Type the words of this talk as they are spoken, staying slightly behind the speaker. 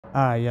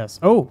Ah, yes.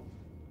 Oh!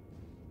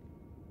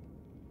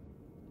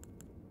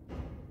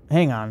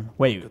 Hang on.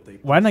 Wait.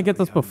 Why didn't I get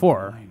this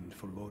before?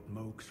 For Lord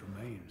Moog's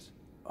remains.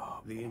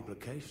 The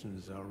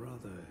implications are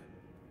rather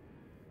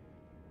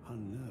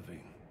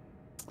unnerving.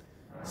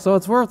 So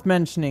it's worth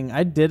mentioning,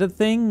 I did a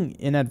thing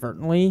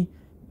inadvertently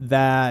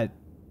that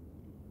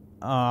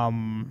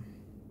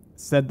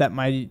said that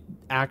my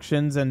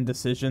actions and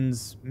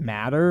decisions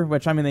matter,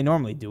 which I mean they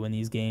normally do in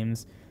these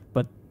games,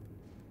 but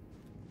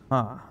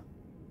hand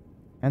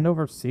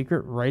over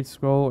secret right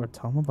scroll or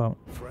tell them about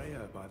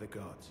Freya, by the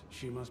gods.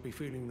 She must be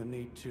feeling the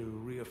need to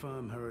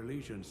reaffirm her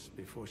allegiance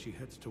before she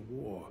heads to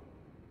war.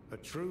 A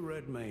true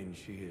red mane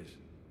she is,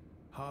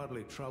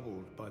 hardly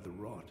troubled by the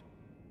rot.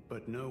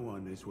 But no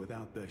one is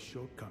without their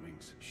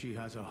shortcomings. She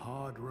has a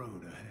hard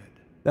road ahead.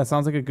 That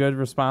sounds like a good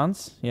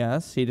response.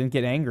 Yes, he didn't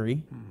get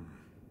angry.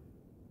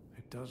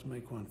 It does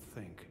make one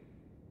think.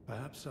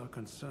 Perhaps our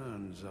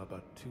concerns are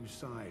but two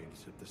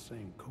sides of the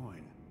same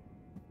coin.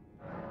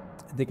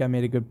 I think I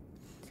made a good...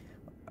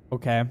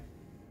 Okay.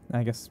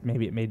 I guess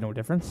maybe it made no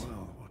difference.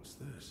 Well, what's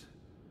this?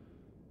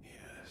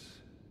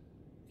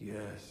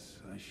 Yes,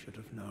 I should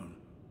have known.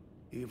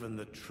 Even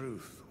the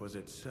truth was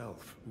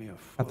itself mere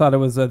folly. I thought it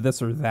was a this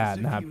or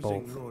that, not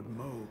both. Using Lord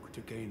Moog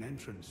to gain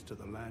entrance to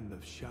the land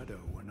of shadow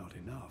were not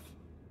enough.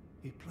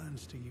 He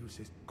plans to use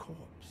his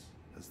corpse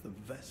as the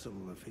vessel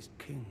of his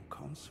king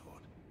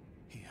consort.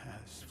 He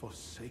has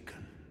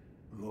forsaken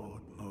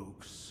Lord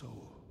Moog's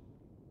soul.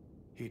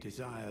 He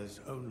desires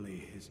only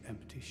his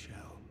empty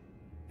shell.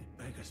 It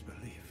beggars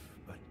belief,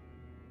 but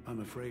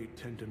I'm afraid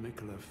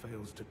Tentamicola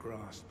fails to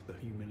grasp the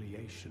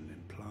humiliation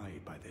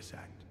implied by this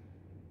act.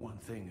 One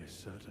thing is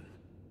certain.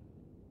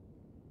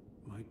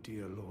 My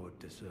dear lord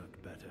deserved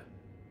better.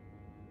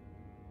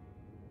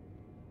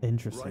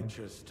 Interesting.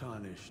 Righteous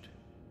tarnished.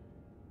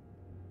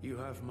 You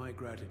have my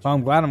gratitude. Well,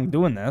 I'm glad I'm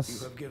doing You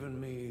this. have given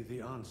me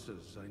the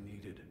answers I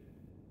needed,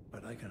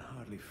 but I can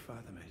hardly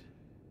fathom it.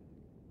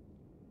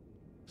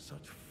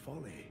 Such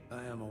folly.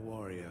 I am a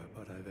warrior,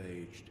 but I've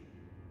aged.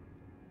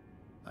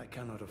 I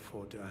cannot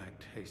afford to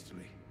act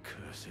hastily.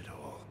 Curse it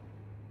all.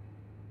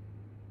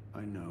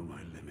 I know my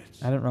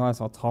limits. I didn't realize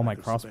how tall my I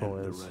could crossbow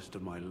spend is. the rest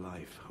of my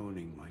life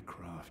honing my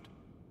craft,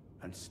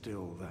 and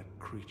still that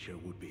creature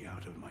would be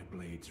out of my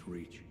blade's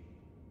reach.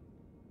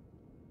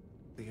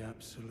 The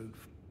absolute...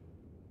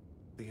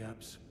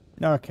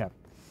 Okay.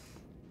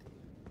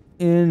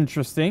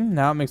 Interesting.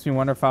 Now it makes me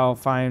wonder if I'll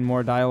find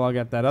more dialogue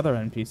at that other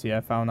NPC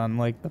I found on,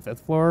 like, the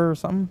 5th floor or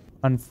something.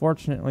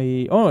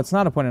 Unfortunately... Oh, it's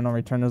not a point of no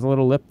return. There's a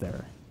little lip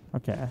there.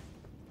 Okay.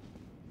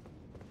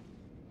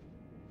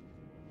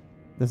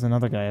 There's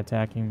another guy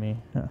attacking me.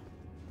 Huh.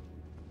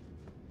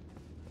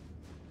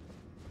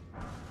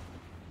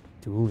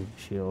 Dueling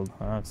shield.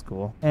 Oh, that's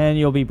cool. And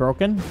you'll be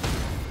broken.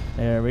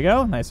 There we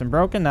go. Nice and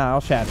broken. Now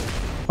I'll shatter.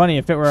 Funny,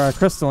 if it were a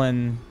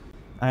crystalline,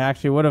 I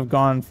actually would have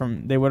gone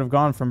from... They would have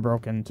gone from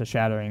broken to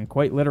shattering.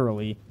 Quite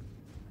literally.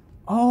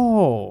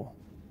 Oh!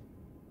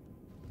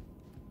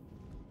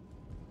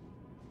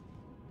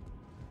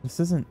 This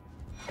isn't...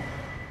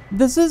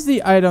 This is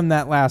the item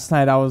that last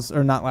night I was...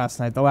 Or not last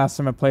night. The last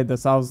time I played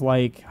this, I was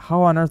like,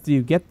 how on earth do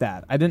you get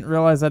that? I didn't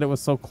realize that it was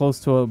so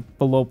close to a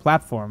below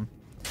platform.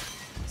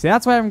 See,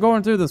 that's why I'm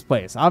going through this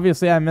place.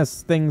 Obviously, I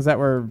missed things that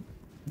were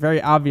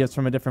very obvious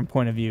from a different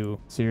point of view.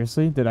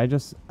 Seriously? Did I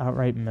just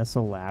outright miss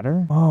a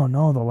ladder? Oh,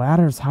 no. The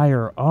ladder's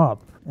higher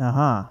up.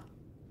 Uh-huh.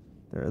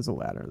 There is a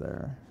ladder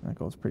there. That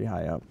goes pretty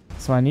high up.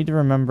 So I need to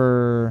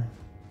remember...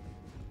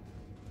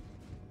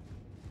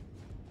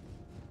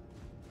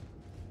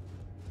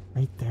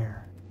 Right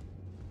there.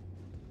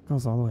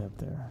 Goes all the way up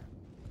there.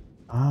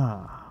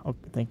 Ah.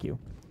 Okay, thank you.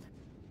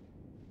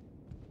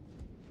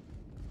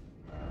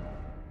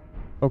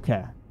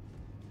 Okay.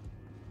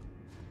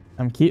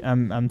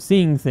 I'm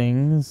seeing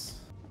things.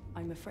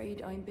 I'm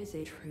afraid I'm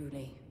busy,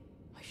 truly.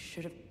 I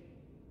should have...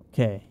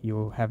 Okay,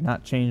 you have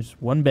not changed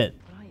one bit.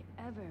 Will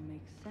I ever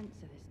make sense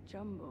of this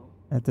jumble?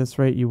 At this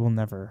rate, you will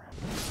never.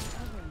 Ever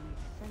make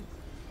sense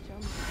of this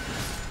jumble?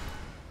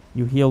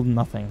 You healed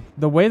nothing.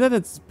 The way that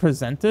it's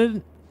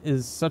presented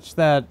is such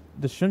that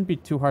this shouldn't be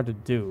too hard to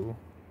do.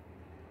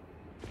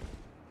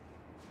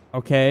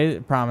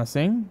 Okay,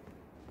 promising.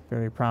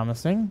 Very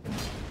promising.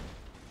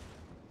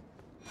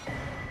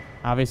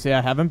 Obviously,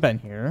 I haven't been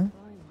here.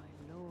 By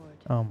my lord.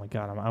 Oh my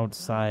god, I'm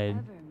outside.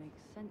 Will I ever make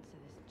sense of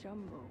this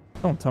jumble?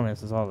 Don't tell me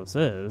this is all this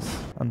is.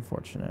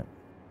 Unfortunate.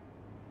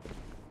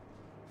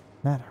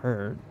 That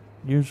hurt.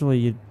 Usually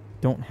you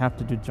don't have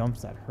to do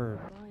jumps that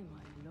hurt. By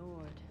my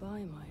lord. By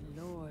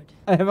my lord.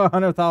 I have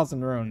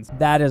 100,000 runes.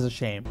 That is a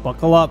shame.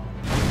 Buckle up.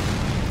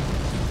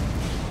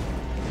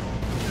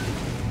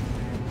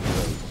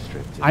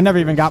 I never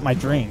even got my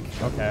drink.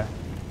 Okay.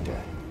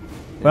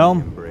 Well,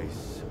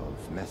 Embrace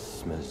of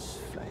Messmer's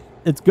flame.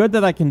 it's good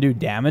that I can do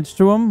damage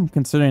to him,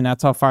 considering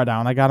that's how far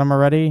down I got him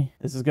already.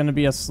 This is going to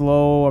be a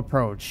slow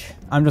approach.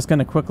 I'm just going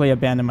to quickly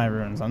abandon my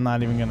runes. I'm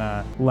not even going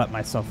to let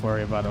myself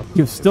worry about him.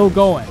 You're still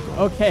going.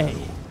 Okay.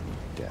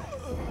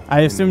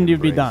 I assumed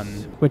you'd be done,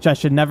 which I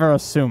should never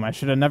assume. I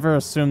should have never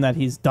assumed that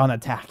he's done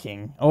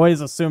attacking.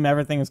 Always assume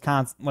everything is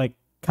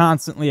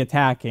constantly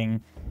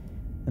attacking,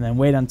 and then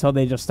wait until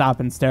they just stop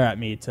and stare at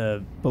me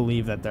to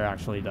believe that they're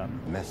actually done.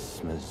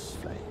 Messmer's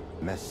flame.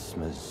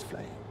 Messmer's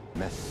flame.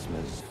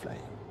 Messmer's flame.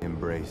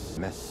 Embrace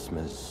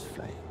Messmer's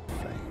flame.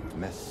 Flame.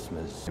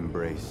 Messmer's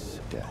embrace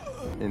death.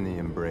 In the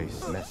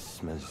embrace,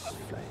 Messmer's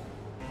flame.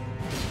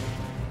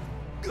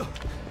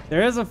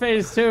 There is a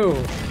phase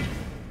 2.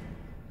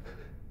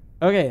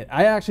 Okay,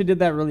 I actually did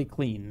that really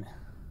clean.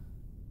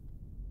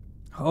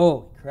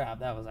 Holy crap,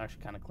 that was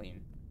actually kind of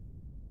clean.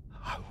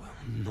 I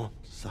will not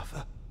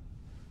suffer.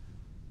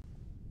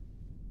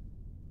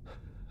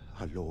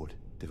 A lord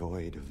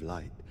devoid of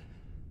light.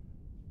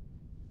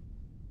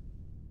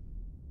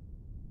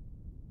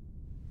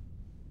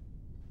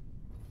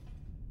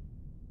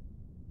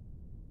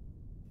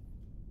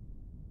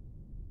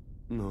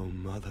 No,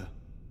 mother.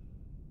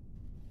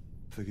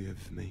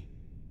 Forgive me.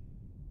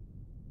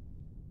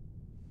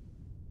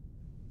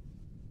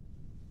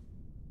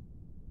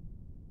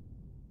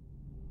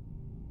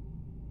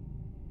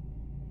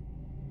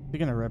 You're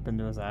gonna rip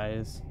into his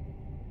eyes.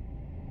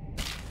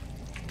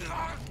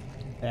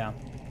 Yeah.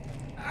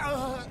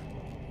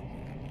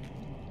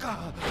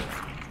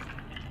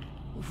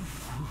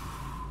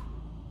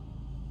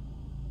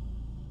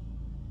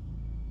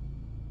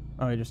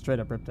 Oh, he just straight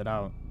up ripped it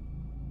out.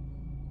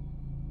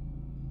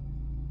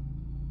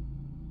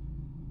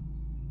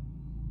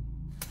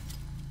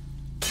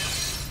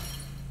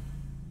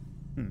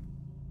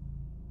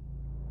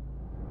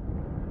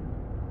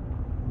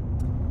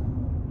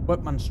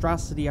 What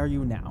monstrosity are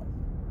you now?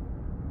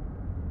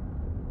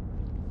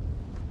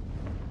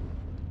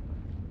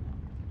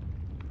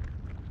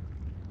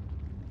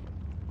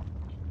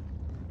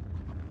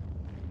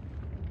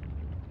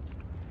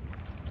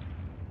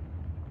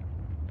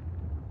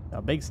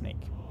 A big snake.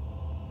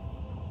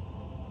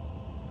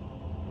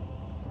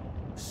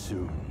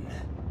 Soon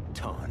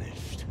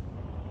tarnished.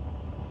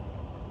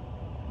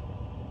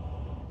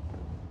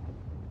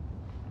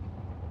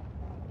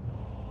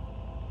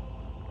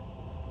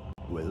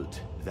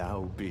 Wilt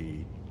thou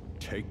be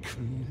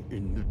taken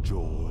in the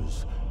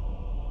jaws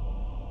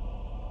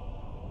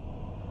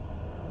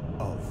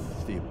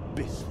of the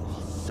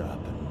abyssal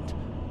serpent,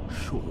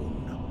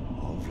 shorn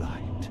of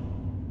light?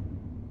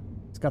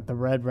 It's got the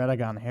red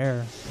Redagon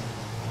hair.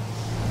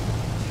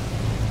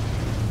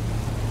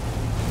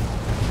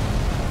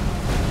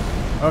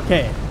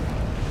 Okay,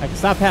 I can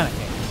stop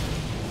panicking.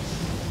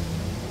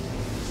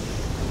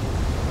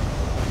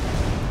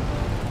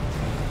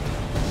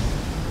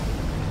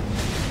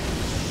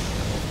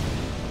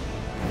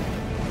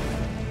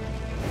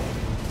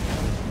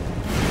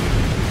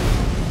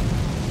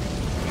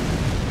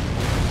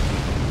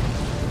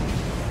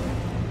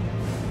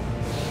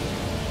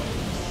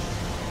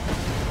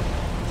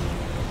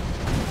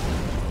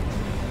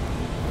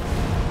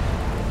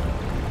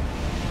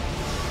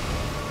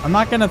 I'm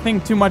not going to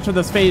think too much of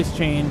this phase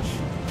change,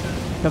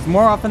 because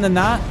more often than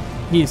not,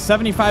 he's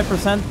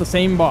 75% the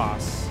same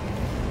boss,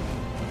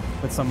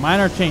 with some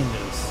minor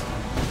changes,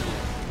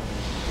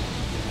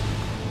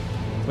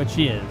 which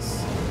he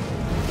is.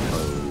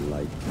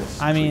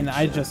 I mean,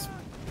 I just...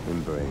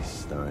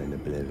 Embrace thine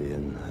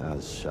oblivion,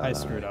 as shall I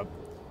screwed up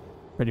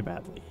pretty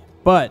badly.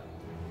 But,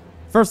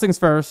 first things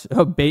first,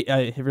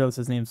 I realized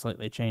his name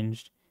slightly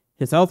changed.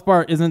 His health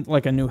bar isn't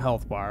like a new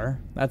health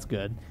bar. That's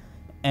good.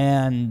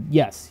 And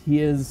yes, he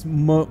is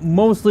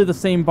mostly the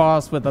same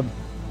boss with a...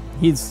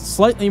 He's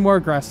slightly more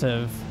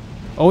aggressive.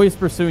 Always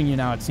pursuing you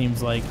now, it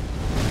seems like.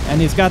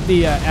 And he's got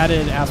the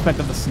added aspect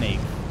of the snake.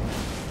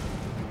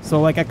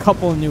 So like a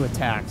couple of new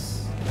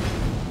attacks.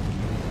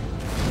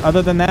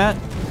 Other than that,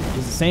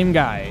 he's the same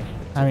guy.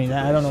 I mean,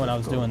 I don't know what I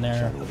was doing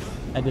there.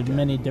 I did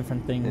many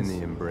different things. In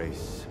the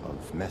embrace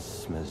of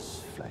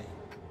Messmer's flame.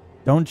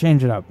 Don't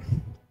change it up.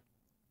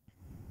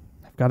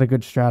 I've got a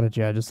good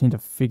strategy. I just need to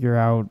figure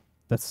out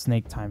the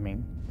snake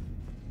timing.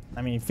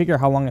 I mean, figure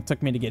how long it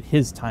took me to get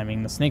his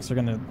timing. The snakes are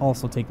going to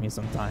also take me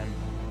some time.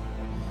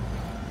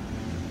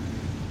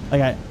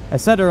 Like I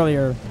said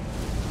earlier,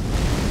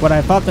 what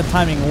I thought the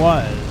timing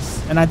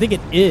was, and I think it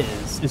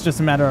is, it's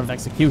just a matter of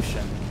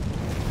execution.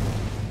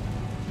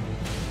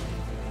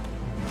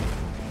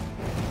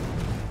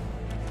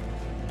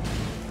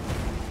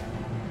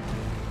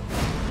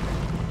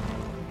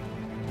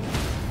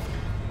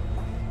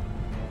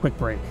 Quick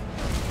break.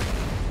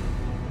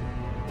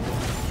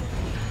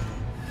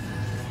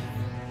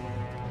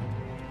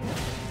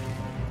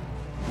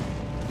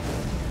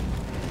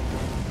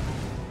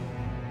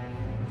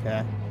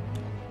 Okay.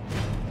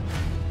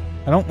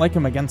 I don't like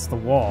him against the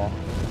wall.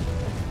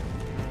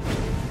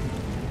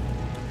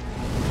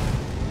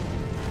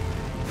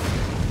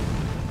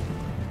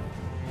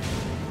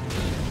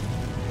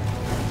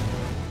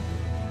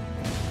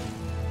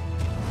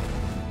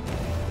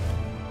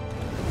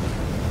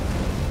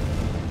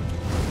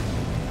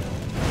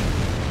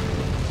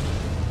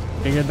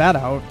 Figured that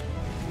out.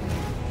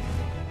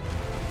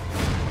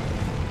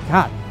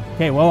 God.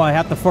 Okay, well, I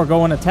have to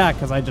forego an attack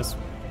because I just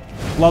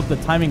love the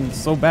timing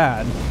so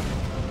bad.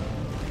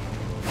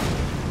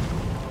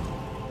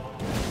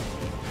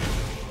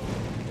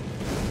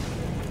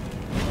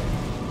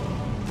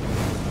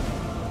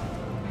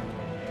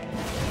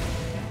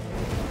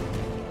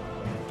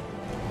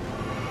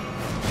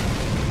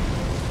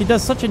 He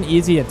does such an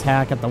easy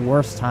attack at the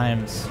worst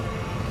times.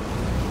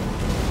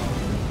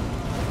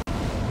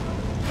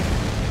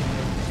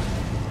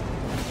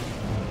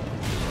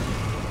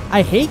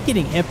 I hate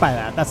getting hit by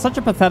that. That's such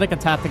a pathetic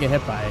attack to get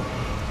hit by.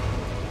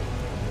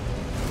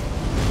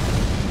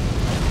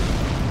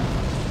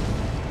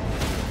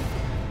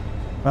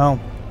 Well,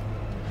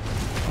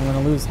 I'm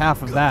gonna lose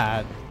half of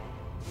that.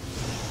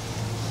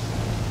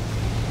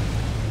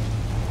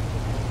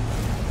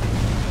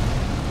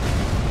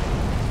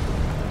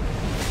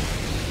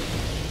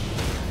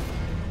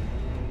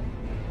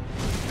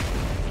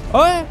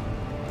 Oh yeah.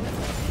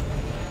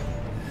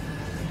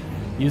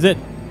 Use it.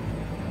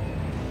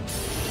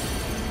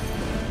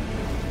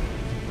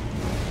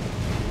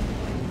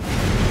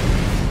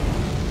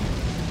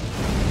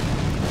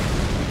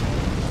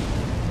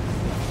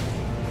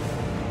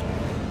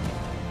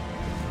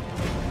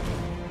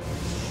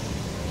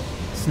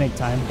 Snake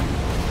time.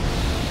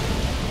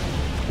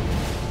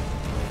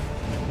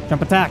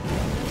 Jump attack.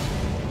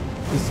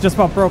 This is just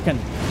about broken.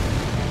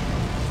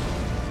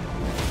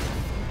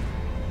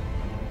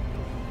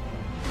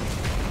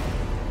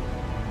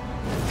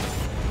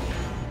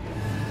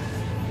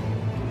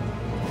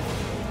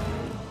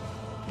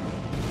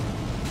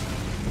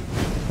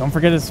 Don't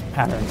forget his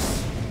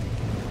patterns.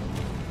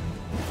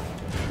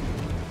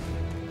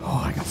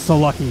 Oh, I got so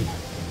lucky.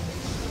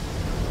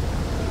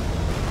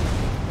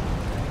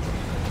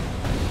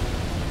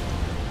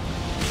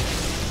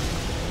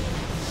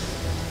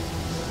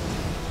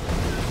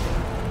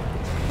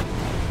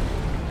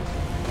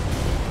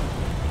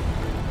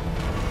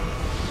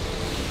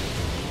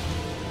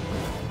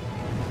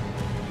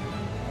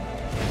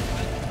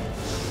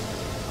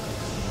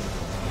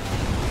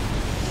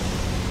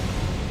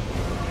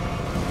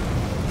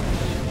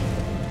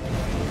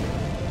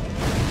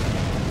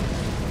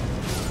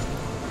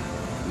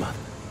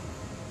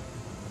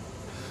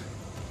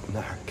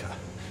 Narca,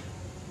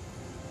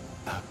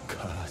 a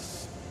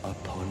curse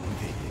upon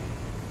thee.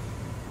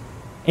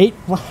 8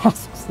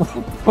 flasks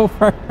left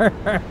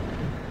over.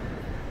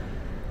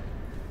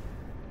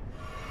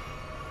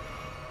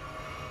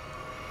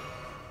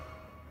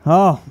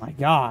 Oh my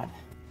god.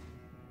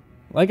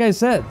 Like I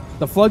said,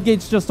 the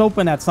floodgates just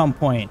open at some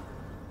point.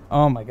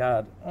 Oh my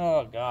god.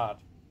 Oh god.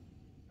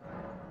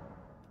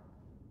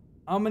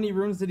 How many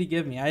runes did he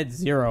give me? I had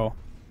 0.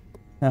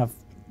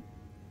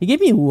 He gave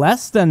me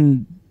less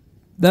than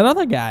that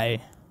other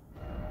guy.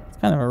 It's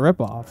kind of a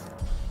ripoff.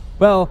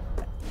 Well,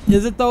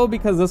 is it though?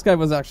 Because this guy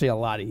was actually a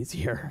lot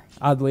easier,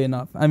 oddly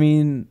enough. I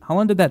mean, how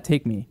long did that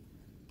take me?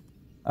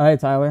 All right,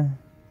 Tyler.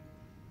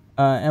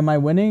 Am I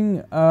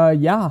winning?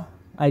 Yeah.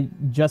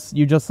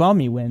 You just saw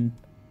me win.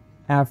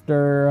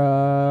 After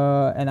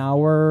an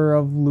hour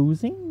of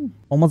losing?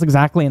 Almost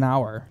exactly an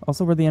hour.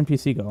 Also, where'd the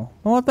NPC go?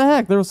 Oh, what the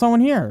heck? There was someone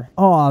here.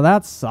 Oh,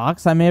 that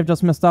sucks. I may have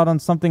just missed out on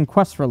something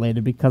quest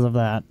related because of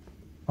that.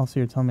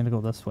 Also, you're telling me to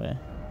go this way.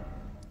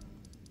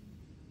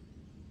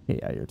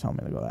 Yeah, you're telling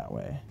me to go that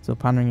way. Still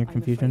pondering your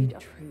confusion?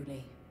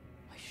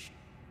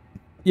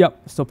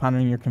 Yep, still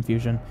pondering your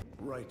confusion.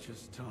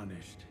 Righteous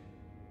tarnished.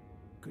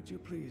 Could you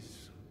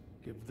please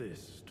give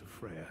this to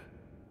Freya?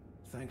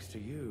 Thanks to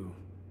you,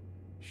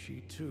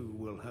 she too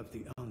will have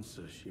the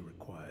answer she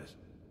requires.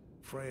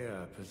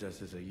 Freya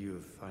possesses a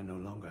youth I no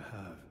longer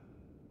have.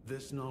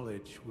 This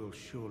knowledge will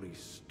surely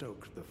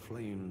stoke the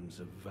flames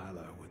of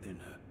valor within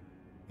her.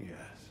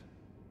 Yes.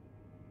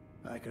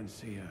 I can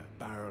see her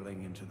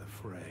barreling into the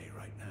fray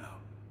right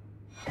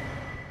now.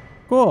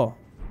 Cool.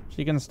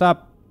 She can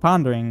stop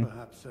pondering.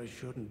 Perhaps I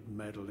shouldn't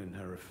meddle in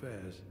her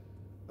affairs,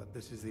 but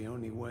this is the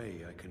only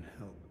way I can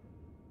help.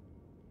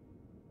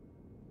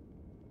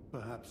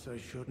 Perhaps I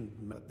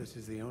shouldn't, but this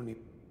is the only...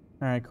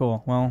 Alright,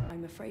 cool. Well...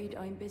 I'm afraid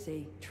I'm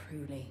busy,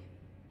 truly.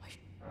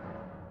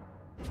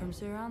 From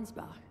Sir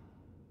Ansbach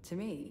to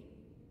me?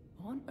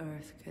 What on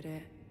earth could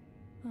it...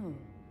 Oh.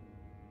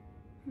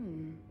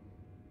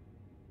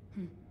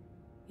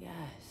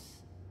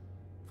 Yes.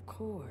 Of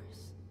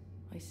course.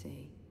 I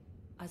see.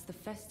 As the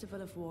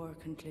Festival of War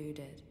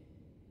concluded,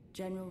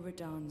 General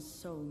Radahn's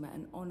soul met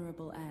an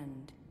honorable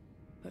end,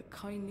 but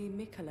kindly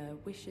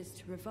Mikola wishes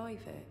to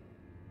revive it,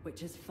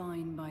 which is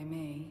fine by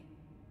me.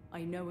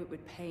 I know it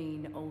would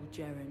pain old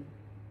Jeren,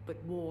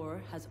 but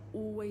war has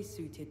always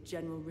suited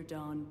General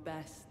Radahn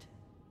best,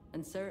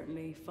 and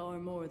certainly far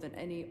more than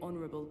any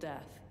honorable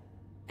death.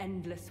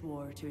 Endless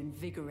war to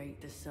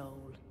invigorate the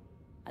soul,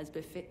 as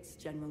befits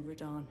General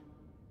Radahn,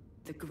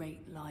 the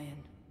Great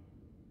Lion.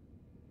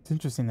 It's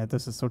interesting that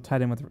this is so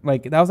tied in with...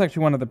 Like, that was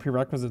actually one of the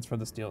prerequisites for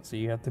this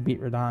DLC. You have to beat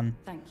Radahn.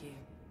 Thank you.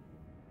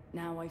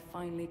 Now I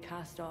finally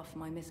cast off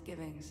my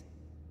misgivings.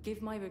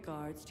 Give my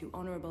regards to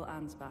Honorable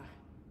Ansbach.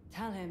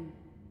 Tell him,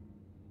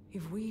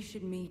 if we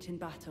should meet in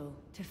battle,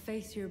 to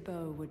face your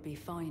bow would be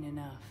fine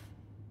enough.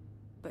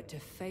 But to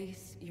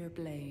face your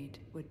blade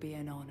would be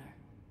an honor.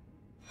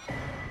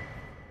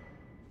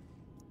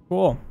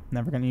 Cool.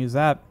 Never gonna use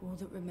that. All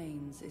that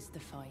remains is the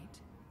fight.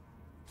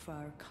 For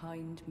our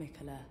kind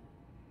Mikola.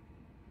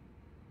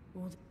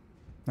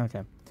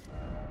 Okay.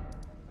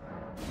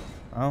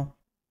 Well,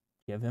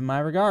 give him my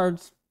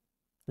regards.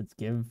 Let's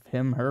give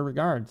him her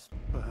regards.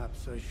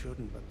 Perhaps I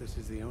shouldn't, but this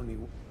is the only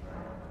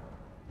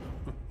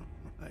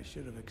I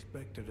should have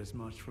expected as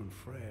much from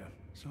Freya.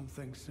 Some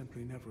things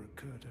simply never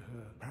occur to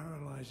her.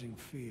 Paralyzing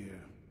fear.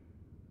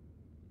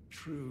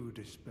 True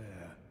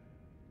despair.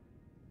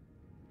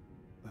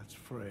 That's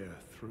Freya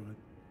through it.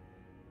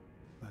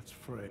 That's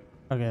Freya.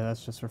 Okay,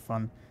 that's just for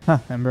fun. Huh,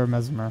 Ember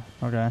Messmer.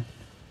 Okay.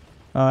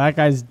 Oh, that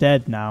guy's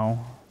dead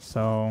now.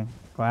 So,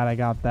 glad I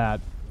got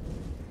that.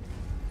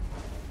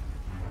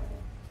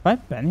 Have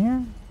I been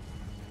here?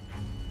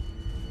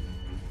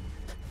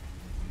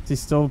 Is he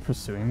still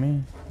pursuing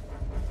me?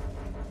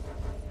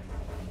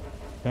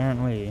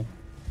 Apparently.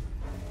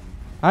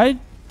 I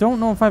don't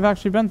know if I've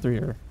actually been through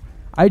here.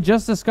 I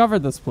just discovered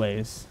this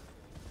place.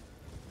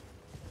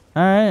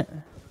 Alright.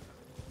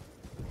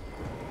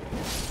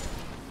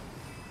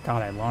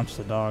 God, I launched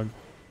the dog.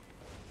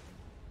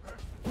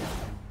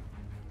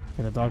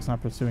 Okay, the dog's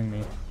not pursuing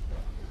me.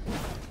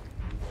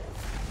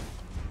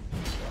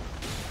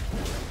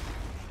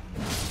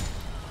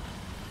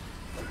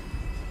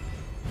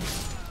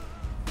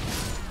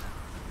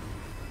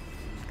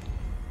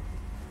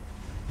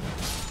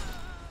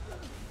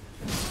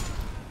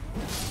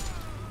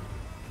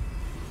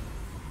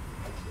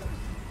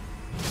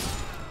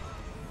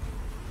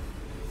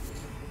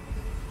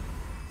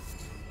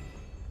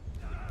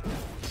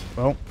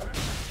 Well.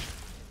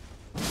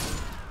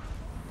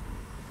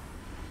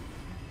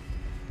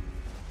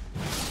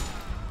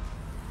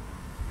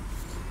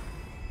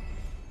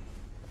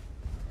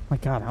 My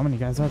God, how many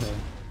guys are there?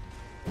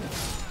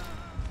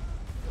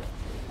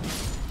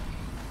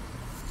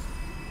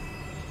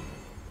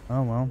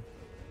 Oh, well.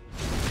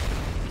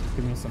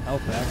 Give me some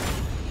health back.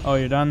 Oh,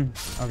 you're done?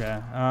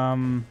 Okay.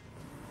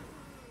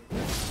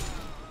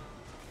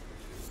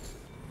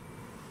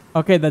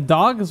 Okay, the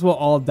dogs will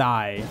all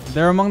die.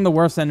 They're among the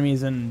worst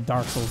enemies in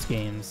Dark Souls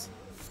games.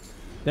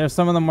 They're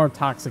some of the more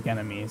toxic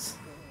enemies.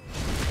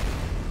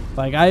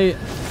 Like, I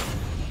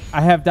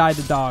have died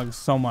to dogs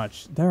so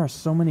much. There are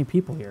so many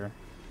people here.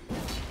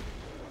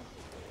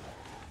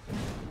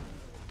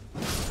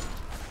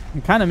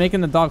 I'm kind of making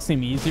the dogs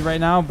seem easy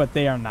right now, but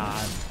they are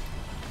not.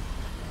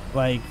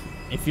 Like,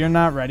 if you're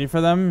not ready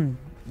for them,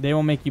 they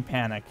will make you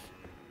panic.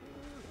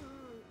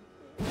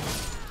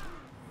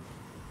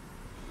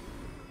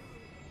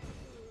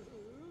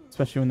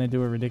 Especially when they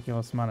do a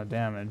ridiculous amount of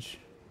damage.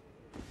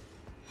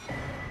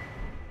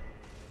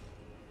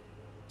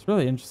 It's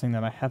really interesting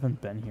that I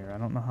haven't been here. I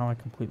don't know how I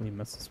completely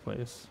missed this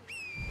place.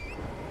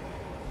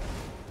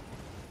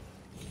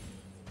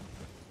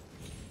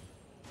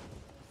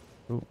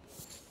 Ooh.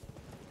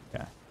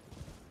 Yeah.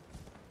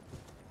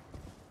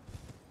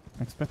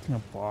 I'm expecting a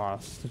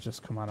boss to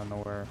just come out of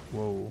nowhere.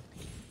 Whoa.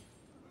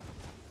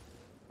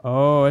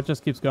 Oh, it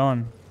just keeps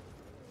going.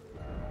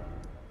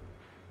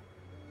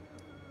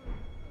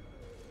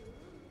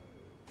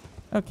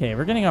 Okay,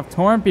 we're getting off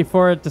Torrent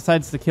before it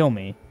decides to kill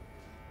me.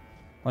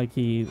 Like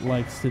he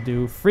likes to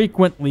do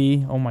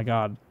frequently. Oh my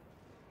God.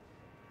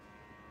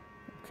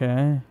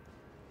 Okay.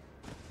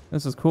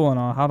 This is cool and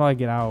all. How do I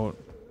get out?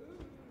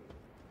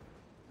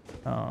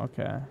 Oh,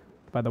 okay.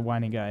 By the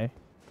whiny guy.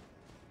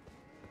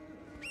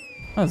 Oh,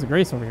 there's a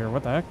Grace over here.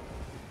 What the heck?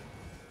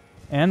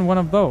 And one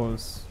of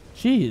those.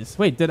 Jeez.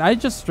 Wait, did I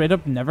just straight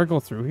up never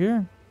go through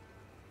here?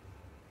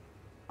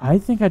 I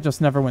think I just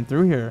never went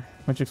through here.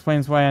 Which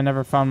explains why I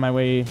never found my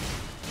way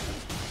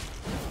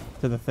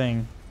to the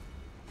thing.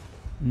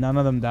 None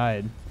of them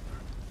died.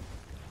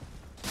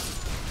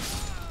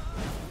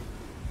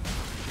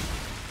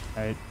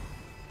 Alright.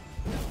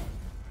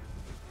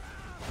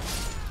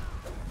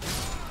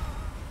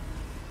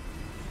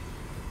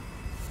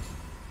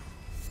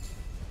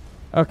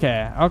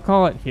 Okay, I'll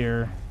call it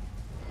here.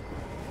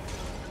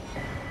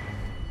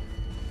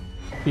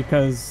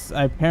 Because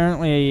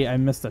apparently I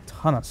missed a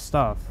ton of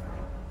stuff.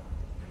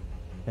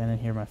 And in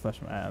here my flesh,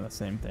 the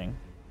same thing.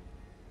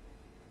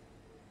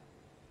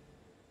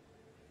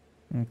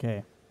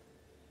 Okay.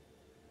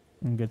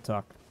 Good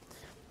talk.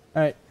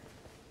 Alright.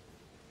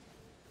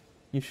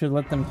 You should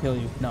let them kill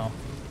you. No.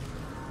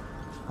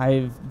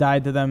 I've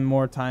died to them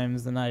more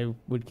times than I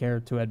would care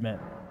to admit.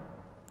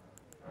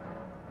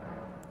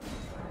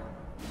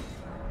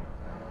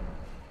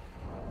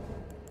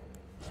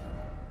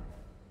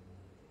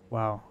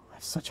 Wow. I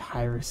have such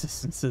high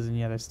resistances and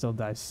yet I still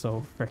die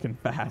so freaking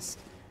fast.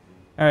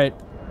 Alright.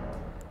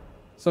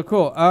 So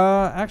cool.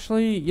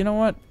 Actually, you know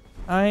what?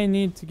 I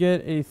need to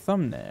get a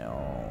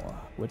thumbnail,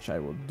 which I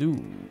will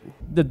do.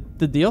 The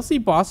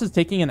DLC boss is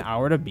taking an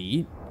hour to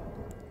beat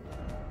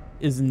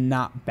is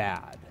not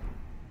bad.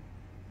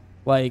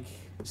 Like,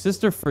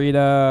 Sister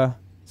Frida,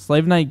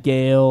 Slave Knight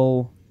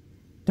Gale,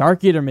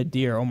 Dark Eater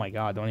Midir. Oh my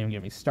God, don't even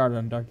get me started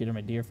on Dark Eater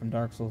Midir from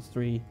Dark Souls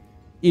 3.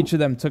 Each of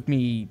them took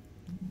me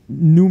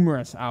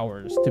numerous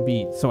hours to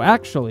beat. So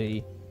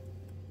actually,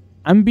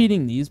 I'm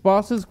beating these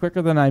bosses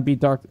quicker than I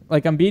beat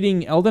I'm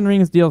beating Elden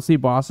Ring's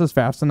DLC bosses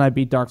faster than I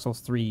beat Dark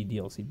Souls 3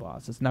 DLC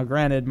bosses. Now,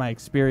 granted, my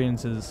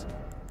experience is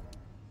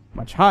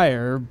much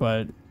higher,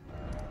 but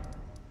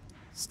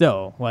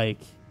still, like,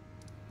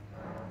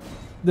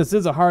 this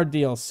is a hard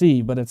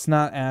DLC, but it's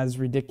not as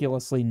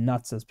ridiculously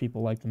nuts as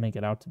people like to make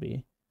it out to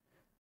be.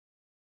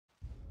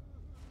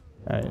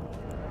 Alright.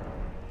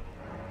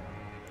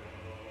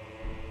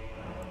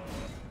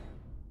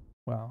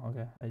 Wow,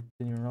 okay. I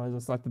didn't even realize I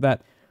selected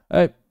that.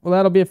 Alright, well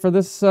that'll be it for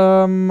this.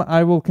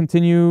 I will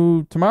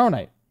continue tomorrow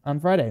night on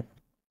Friday.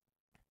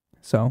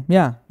 So,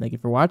 yeah, thank you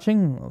for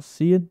watching. We'll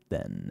see you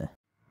then.